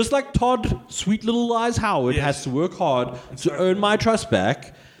hard. Just like Todd, Sweet Little Lies Howard, has to work hard to earn my trust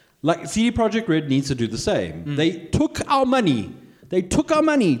back. Like, CD Projekt Red needs to do the same. They took our money. They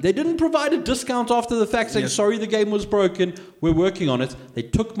didn't provide a discount after the fact saying, sorry, the game was broken. We're working on it. They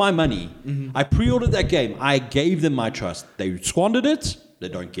took my money. I pre-ordered that game. I gave them my trust. They squandered it. They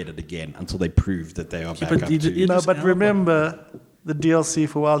don't get it again until they prove that they are back up to... But remember the DLC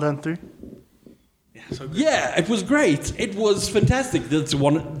for Wild Hunt 3? So good. Yeah, it was great. It was fantastic.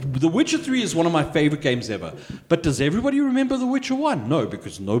 The Witcher 3 is one of my favorite games ever. But does everybody remember The Witcher 1? No,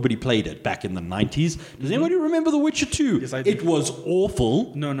 because nobody played it back in the 90s. Does anybody remember The Witcher 2? Yes, I do. It was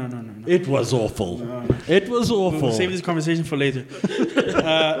awful. No. It was awful. No. It was awful. We'll save this conversation for later.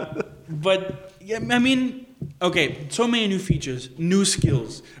 But yeah, I mean, okay, so many new features, new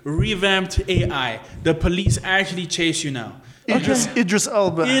skills, revamped AI. The police actually chase you now. Idris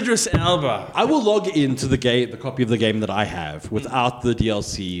Elba. Idris Elba. I will log into the copy of the game that I have without the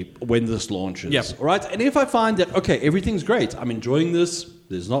DLC when this launches. Yep. All right? And if I find that, okay, everything's great, I'm enjoying this,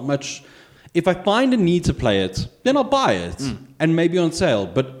 there's not much... If I find a need to play it, then I'll buy it. And maybe on sale.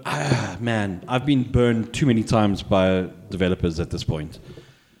 But, man, I've been burned too many times by developers at this point.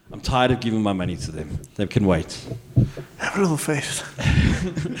 I'm tired of giving my money to them. They can wait. Have a little faith.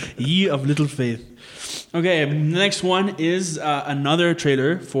 Ye of little faith. Okay, the next one is another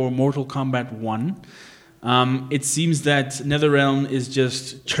trailer for Mortal Kombat 1. It seems that NetherRealm is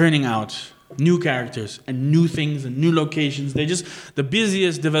just churning out new characters and new things and new locations. They're just the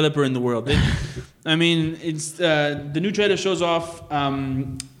busiest developer in the world. It's the new trailer shows off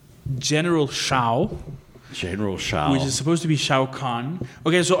General Shao. General Shao. Which is supposed to be Shao Kahn.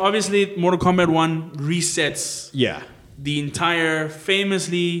 Okay, so obviously Mortal Kombat 1 resets the entire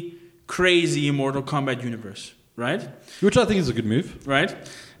famously crazy Mortal Kombat universe, right? Which I think is a good move. Right?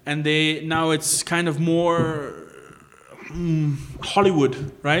 And now it's kind of more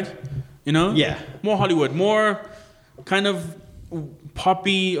Hollywood, right? You know? Yeah. More Hollywood, more kind of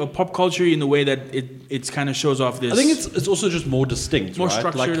poppy or pop culture in the way that it's kind of shows off this. I think it's also just more distinct, more right?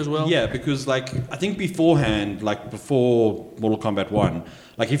 structured as well. Yeah, because I think beforehand, before Mortal Kombat 1,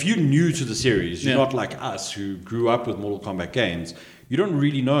 if you're new to the series, you're not like us who grew up with Mortal Kombat games, you don't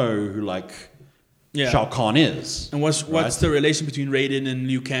really know who Shao Kahn is. And what's the relation between Raiden and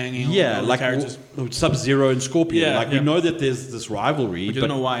Liu Kang and all the characters? Sub-Zero and Scorpion. Yeah, we know that there's this rivalry. But you don't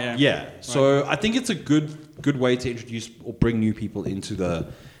know why, Yeah. So I think it's a good way to introduce or bring new people into the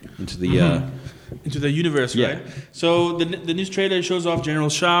universe, right? So the news trailer shows off General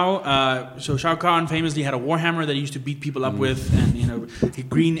Shao. So Shao Kahn famously had a warhammer that he used to beat people up with, and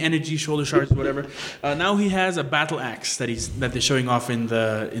green energy shoulder shards, whatever. Now he has a battle axe that they're showing off in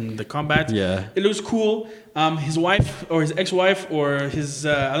the combat. Yeah, it looks cool. His wife or his ex-wife or his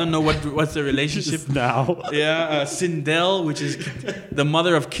I don't know what's the relationship now. Yeah, Sindel, which is the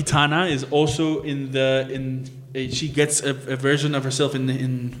mother of Kitana, is also she gets a version of herself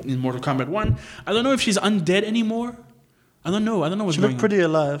in Mortal Kombat 1. I don't know if she's undead anymore. I don't know what's going on. She looked pretty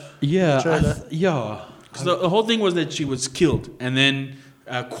alive. Yeah, Because the whole thing was that she was killed, and then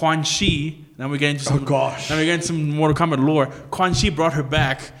Quan Chi. Now we're getting some Mortal Kombat lore. Quan Chi brought her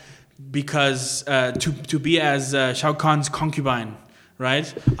back because to be as Shao Kahn's concubine.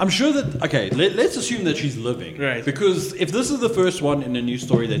 Right? I'm sure that... Okay, let's assume that she's living. Right. Because if this is the first one in a new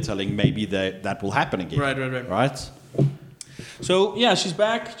story they're telling, maybe that will happen again. Right? So, yeah, she's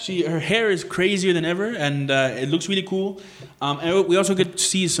back. Her hair is crazier than ever, and it looks really cool. And we also get to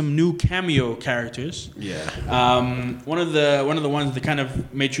see some new cameo characters. Yeah. One of the ones that kind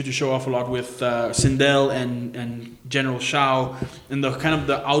of made sure to show off a lot with Sindel and General Shao and the kind of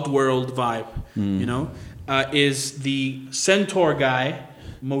the Outworld vibe, is the centaur guy,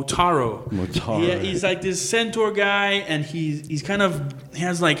 Motaro. Motaro. He's like this centaur guy, and he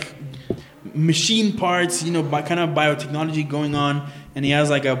has like machine parts, kind of biotechnology going on, and he has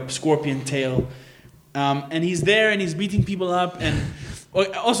like a scorpion tail. And he's there and he's beating people up. And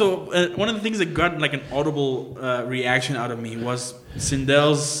also, one of the things that got like an audible reaction out of me was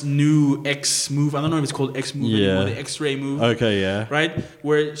Sindel's new X move. I don't know if it's called X move anymore, the X-ray move. Okay, yeah. Right?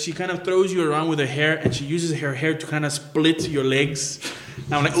 Where she kind of throws you around with her hair, and she uses her hair to kind of split your legs.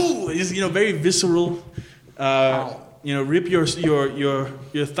 And I'm like, ooh, it's very visceral. Rip your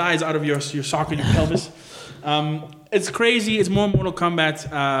thighs out of your sock and your pelvis. It's crazy. It's more Mortal Kombat.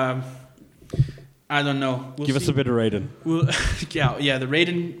 I don't know. Give us a bit of Raiden. The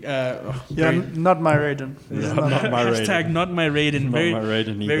Raiden. Not my Raiden. Not my Raiden. Hashtag not my Raiden. Not my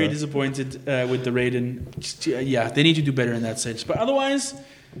Raiden either. Very disappointed with the Raiden. They need to do better in that sense. But otherwise,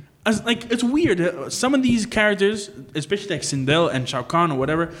 it's weird. Some of these characters, especially like Sindel and Shao Kahn or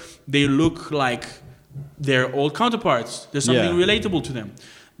whatever, they look like their old counterparts. There's something relatable to them.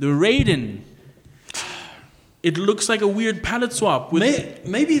 The Raiden, it looks like a weird palette swap.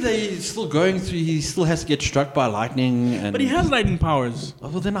 Maybe they're still going through. He still has to get struck by lightning. But he has lightning powers. Oh,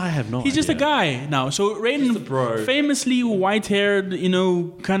 well, then I have no idea. He's just a guy now. So Raiden, famously white-haired,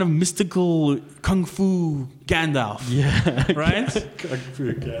 kind of mystical kung fu Gandalf. Yeah. Right? Kung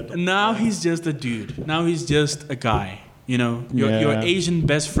fu Gandalf. Now he's just a dude. Now he's just a guy. Your Asian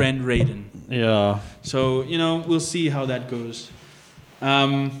best friend Raiden. Yeah. So, we'll see how that goes.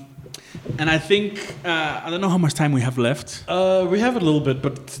 And I think, I don't know how much time we have left. We have a little bit,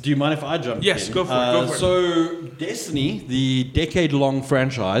 but do you mind if I jump in? Yes, go for it. So, Destiny, the decade-long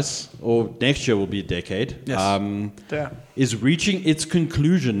franchise, or next year will be a decade, is reaching its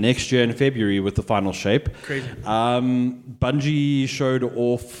conclusion next year in February with the final shape. Crazy. Bungie showed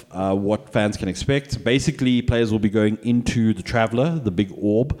off what fans can expect. Basically, players will be going into the Traveler, the big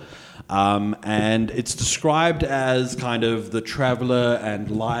orb. And it's described as kind of the traveler and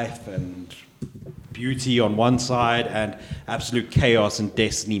life and beauty on one side and absolute chaos and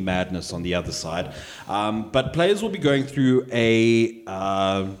destiny madness on the other side. But players will be going through a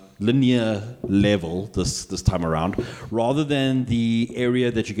linear level this time around, rather than the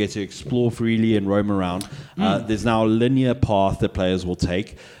area that you get to explore freely and roam around. There's now a linear path that players will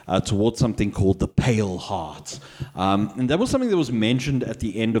take towards something called the Pale Heart. And that was something that was mentioned at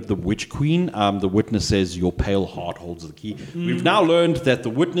the end of the Witch Queen. The Witness says, your pale heart holds the key. We've now learned that the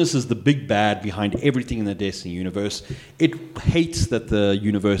Witness is the big bad behind everything in the Destiny universe. It hates that the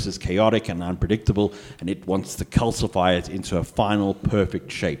universe is chaotic and unpredictable, and it wants to calcify it into a final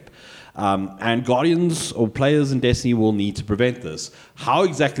perfect shape. And Guardians or players in Destiny will need to prevent this. How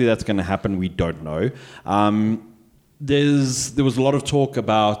exactly that's going to happen, we don't know. There was a lot of talk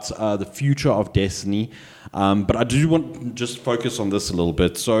about the future of Destiny, but I do want to just focus on this a little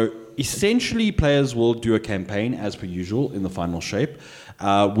bit. So essentially, players will do a campaign as per usual in the final shape,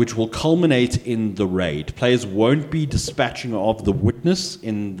 which will culminate in the raid. Players won't be dispatching of the Witness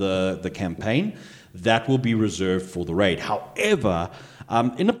in the campaign. That will be reserved for the raid. However,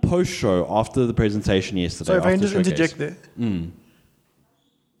 in a post-show after the presentation yesterday... So if I can just interject there.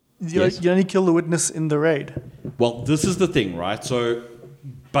 You only kill the Witness in the raid. Well, this is the thing, right? So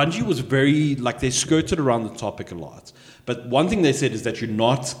Bungie was very... they skirted around the topic a lot. But one thing they said is that you're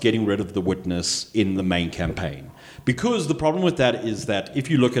not getting rid of the Witness in the main campaign. Because the problem with that is that if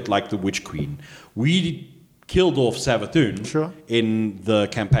you look at, the Witch Queen, we killed off Savathun in the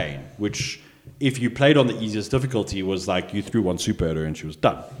campaign, which... if you played on the easiest difficulty, was you threw one super at her and she was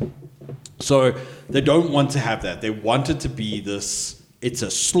done. So they don't want to have that. They want it to be this, it's a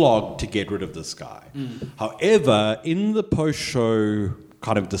slog to get rid of this guy. However, in the post-show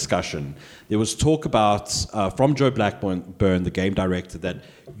kind of discussion, there was talk about, from Joe Blackburn, the game director, that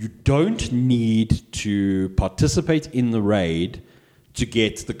you don't need to participate in the raid to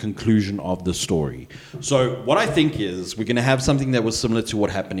get the conclusion of the story. So what I think is we're going to have something that was similar to what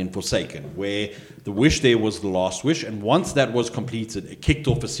happened in Forsaken, where the wish there was the last wish, and once that was completed, it kicked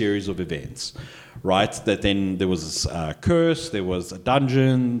off a series of events, right? That then there was a curse, there was a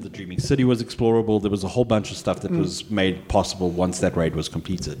dungeon, the Dreaming City was explorable, there was a whole bunch of stuff that was made possible once that raid was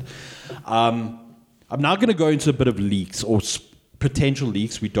completed. I'm now going to go into a bit of leaks or potential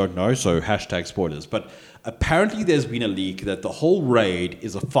leaks, we don't know, so hashtag spoilers, but apparently there's been a leak that the whole raid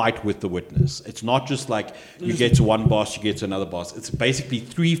is a fight with the Witness. It's not just you get to one boss, you get to another boss. It's basically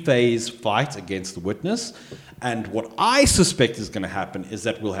 3-phase fight against the Witness. And what I suspect is going to happen is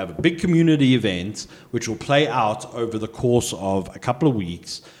that we'll have a big community event which will play out over the course of a couple of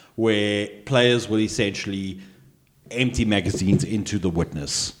weeks, where players will essentially empty magazines into the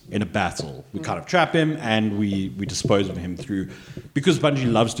Witness in a battle. We kind of trap him and we dispose of him through, because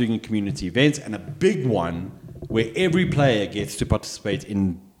Bungie loves doing community events, and a big one where every player gets to participate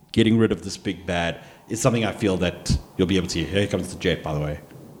in getting rid of this big bad is something I feel that you'll be able to. Here comes the jet, by the way.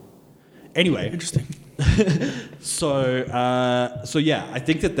 Anyway, interesting. So yeah, I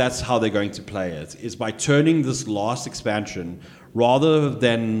think that's how they're going to play it, is by turning this last expansion, rather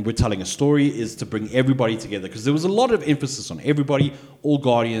than we're telling a story, is to bring everybody together. Because there was a lot of emphasis on everybody, all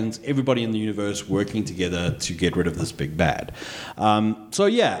Guardians, everybody in the universe working together to get rid of this big bad. So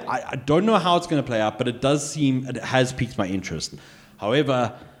yeah, I don't know how it's going to play out, but it has piqued my interest.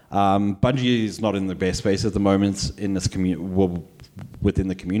 However, Bungie is not in the best space at the moment in this within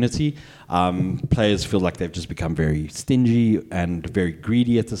the community. Players feel like they've just become very stingy and very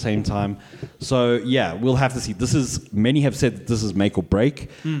greedy at the same time. So yeah, we'll have to see. Many have said that this is make or break.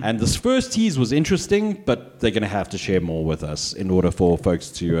 And this first tease was interesting, but they're going to have to share more with us in order for folks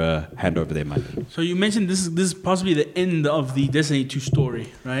to hand over their money. So you mentioned this is possibly the end of the Destiny 2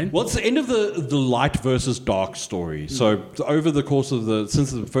 story, right? Well, it's the end of the light versus dark story. So over the course of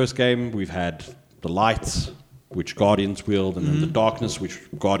since the first game, we've had the light, which Guardians wield, and then the darkness, which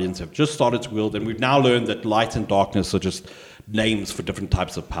Guardians have just started to wield. And we've now learned that light and darkness are just names for different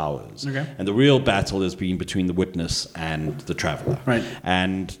types of powers. Okay. And the real battle has been between the Witness and the Traveler. Right.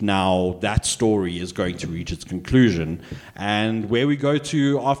 And now that story is going to reach its conclusion. And where we go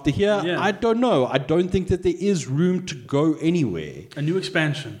to after here, I don't know. I don't think that there is room to go anywhere. A new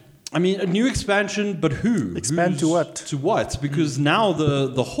expansion. I mean, a new expansion, but who? Expand to what? To what? Because now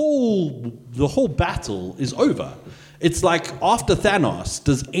the whole battle is over. It's like after Thanos,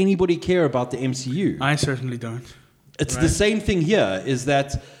 does anybody care about the MCU? I certainly don't. It's the same thing here, is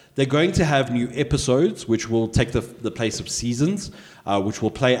that they're going to have new episodes, which will take the place of seasons, which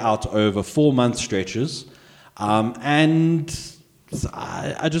will play out over 4-month stretches. And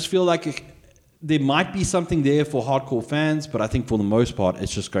I just feel like there might be something there for hardcore fans, but I think for the most part,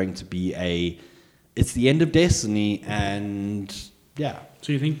 it's just going to be it's the end of Destiny, and yeah.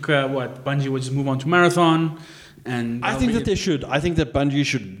 So you think, Bungie will just move on to Marathon? And I think that they should. I think that Bungie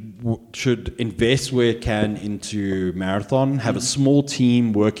should invest where it can into Marathon, have a small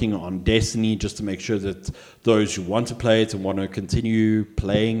team working on Destiny just to make sure that those who want to play it and want to continue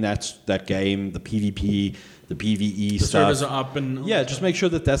playing that game, the PvP, the PvE the stuff. servers are up and just make sure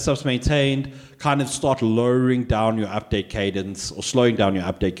that stuff's maintained. Kind of start lowering down your update cadence or slowing down your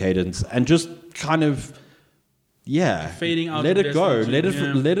update cadence, and just kind of fading out. Let it go.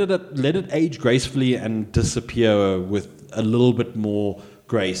 Destiny. Let it age gracefully and disappear with a little bit more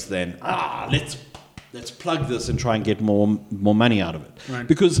grace than let's plug this and try and get more money out of it. Right.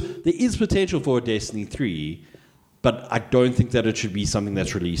 Because there is potential for a Destiny 3. But I don't think that it should be something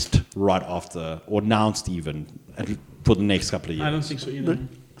that's released right after or announced even for the next couple of years. I don't think so either.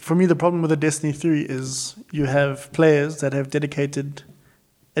 For me, the problem with the Destiny 3 is you have players that have dedicated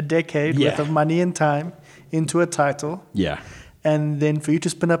a decade worth of money and time into a title. Yeah. And then for you to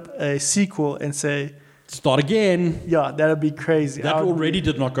spin up a sequel and say, start again. Yeah, that would be crazy. That already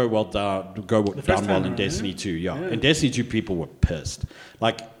did not go down well in Destiny 2. Yeah. In Destiny 2, people were pissed.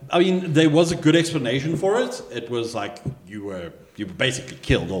 There was a good explanation for it. It was like you were basically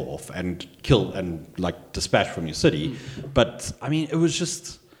killed off and dispatched from your city. But I mean, it was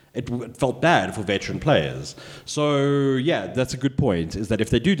just it felt bad for veteran players. So yeah, that's a good point. Is that if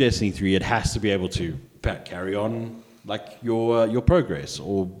they do Destiny 3, it has to be able to carry on like your progress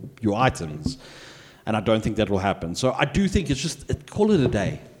or your items. And I don't think that will happen. So I do think it's just call it a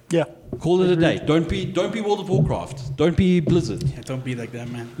day. Yeah. Call it a day. Don't be World of Warcraft. Don't be Blizzard. Yeah, don't be like that,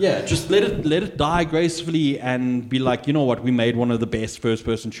 man. Yeah, just let it die gracefully and be like, you know what, we made one of the best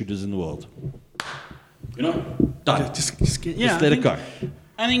first-person shooters in the world. You know, done. Just let it go.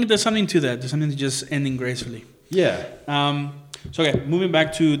 I think there's something to that. There's something to just ending gracefully. Yeah. So moving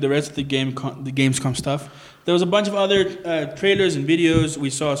back to the rest of the Gamescom stuff. There was a bunch of other trailers and videos. We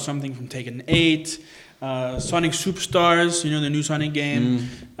saw something from Tekken 8, Sonic Superstars, the new Sonic game,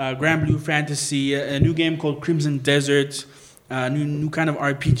 Grand Blue Fantasy, a new game called Crimson Desert, new kind of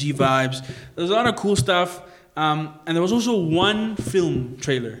RPG vibes. There's a lot of cool stuff. And there was also one film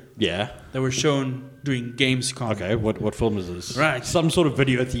trailer. Yeah. That was shown during Gamescom. Okay, what film is this? Right. Some sort of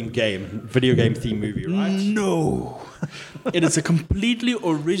video game theme movie, right? No. It is a completely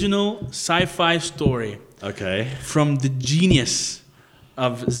original sci-fi story. Okay. From the genius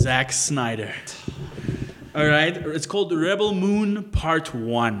of Zack Snyder. All right? It's called Rebel Moon Part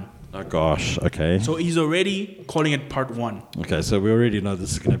 1. Oh, gosh. Okay. So he's already calling it Part 1. Okay, so we already know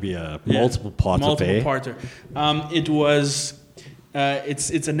this is going to be a multiple-parter. Multiple-parter. It's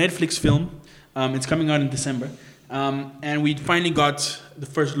a Netflix film. It's coming out in December. And we finally got the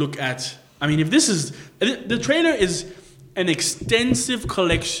first look at... I mean, if this is... The trailer is... an extensive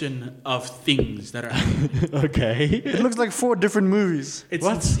collection of things that are happening. Okay. It looks like 4 different movies. There's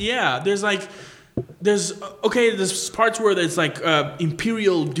parts where there's like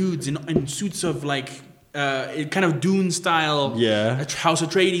imperial dudes in suits of like kind of Dune style. Yeah. House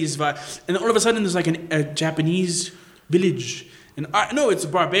Atreides vibe, and all of a sudden there's like a Japanese village. And it's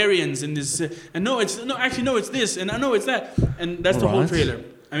barbarians and this, and it's this, and I know it's that, and that's the whole trailer.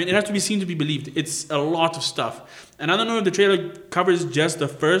 I mean, it has to be seen to be believed. It's a lot of stuff. And I don't know if the trailer covers just the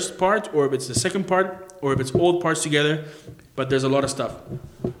first part, or if it's the second part, or if it's all parts together, but there's a lot of stuff.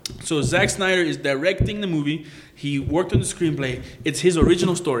 So Zack Snyder is directing the movie. He worked on the screenplay. It's his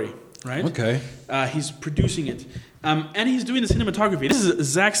original story, right? Okay. He's producing it. And he's doing the cinematography. This is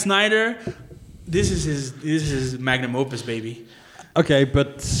Zack Snyder. This is his magnum opus, baby. Okay,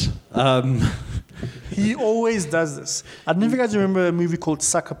 but... He always does this. I don't know if you guys remember a movie called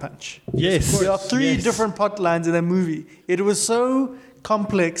Sucker Punch. Yes. There are 3 different plot lines in that movie. It was so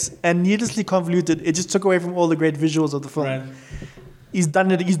complex and needlessly convoluted, it just took away from all the great visuals of the film. Right. He's done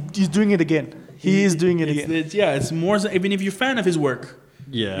it. He's doing it again. He is doing it again. It's more... Even if you're a fan of his work,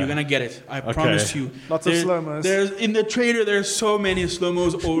 yeah, you're going to get it. I promise you. Lots of slow-mos. In the trailer, there's so many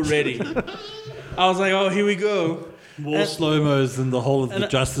slow-mos already. I was like, oh, here we go. More slow-mos than the whole of the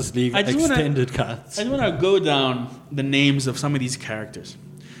Justice League extended cuts. I just want to go down the names of some of these characters.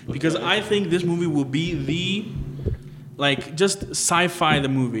 Because I think this movie will be like just sci-fi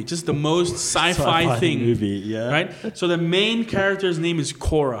the movie, just the most sci-fi thing. movie, yeah. Right? So the main character's name is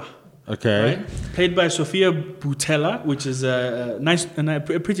Cora. Okay. Right? Played by Sofia Boutella, which is a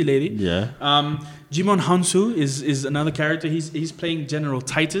pretty lady. Yeah. Jimon Hansu is another character. He's playing General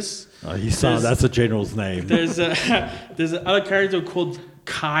Titus. Oh, that's a general's name. There's another character called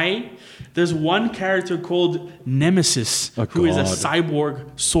Kai. There's one character called Nemesis, who is a cyborg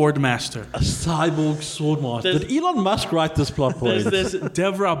swordmaster. A cyborg swordmaster. Did Elon Musk write this plot point? There's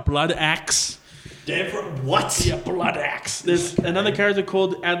Devra Bloodaxe. Devra, what? Yeah, Bloodaxe. There's another character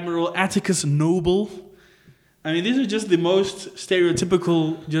called Admiral Atticus Noble. I mean, these are just the most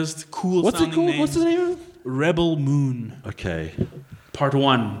stereotypical, just cool What's it called? names. What's the name? Rebel Moon. Okay. Part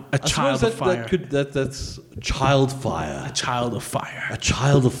 1. A Child of Fire. That's Child Fire. A Child of Fire. A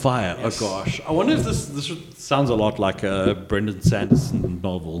Child of Fire. Yes. Oh gosh. I wonder if this sounds a lot like a Brendan Sanderson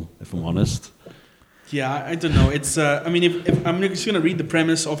novel, if I'm honest. Yeah, I don't know. It's I mean, if I'm just gonna read the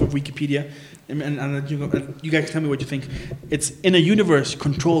premise off of Wikipedia, and you guys tell me what you think. It's in a universe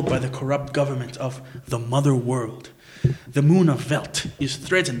controlled by the corrupt government of the Mother World. The moon of Velt is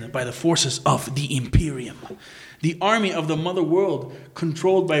threatened by the forces of the Imperium. The army of the Mother World,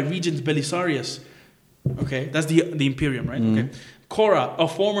 controlled by Regent Belisarius. Okay, that's the Imperium, right? Okay. Cora, a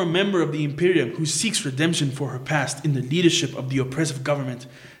former member of the Imperium who seeks redemption for her past in the leadership of the oppressive government,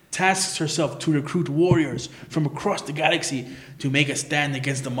 tasks herself to recruit warriors from across the galaxy to make a stand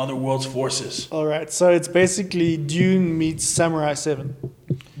against the Mother World's forces. All right, so it's basically Dune meets Samurai 7.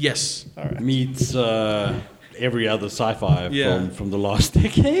 Yes. All right. Meets every other sci-fi film from the last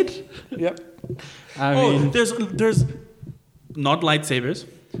decade. Yep. I mean, there's not lightsabers.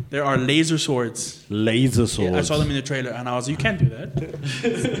 There are laser swords. Laser swords. Yeah, I saw them in the trailer, and I was like, you can't do that.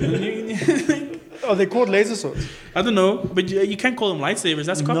 Oh, they're called laser swords. I don't know, but you can't call them lightsabers.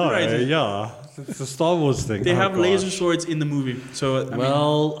 That's copyrighted. No, yeah. It's a Star Wars thing. They have laser swords in the movie. So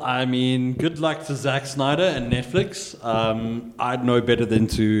I mean, good luck to Zack Snyder and Netflix. I'd know better than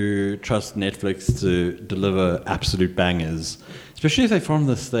to trust Netflix to deliver absolute bangers, especially if they're from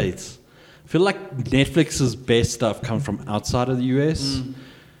the States. I feel like Netflix's best stuff comes from outside of the US.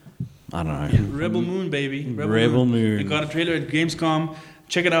 I don't know. Rebel Moon, baby. Rebel Moon. We got a trailer at Gamescom.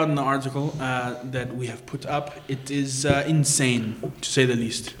 Check it out in the article that we have put up. It is insane, to say the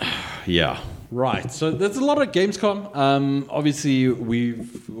least. Yeah. Right. So there's a lot of Gamescom. Obviously, we're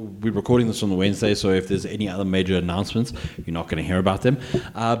recording this on the Wednesday, so if there's any other major announcements, you're not going to hear about them.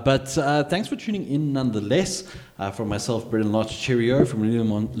 But thanks for tuning in nonetheless. From myself, Brendan Lodge, cheerio. From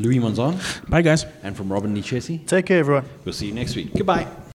Louis Monzon. Bye, guys. And from Robin Nichesi. Take care, everyone. We'll see you next week. Goodbye.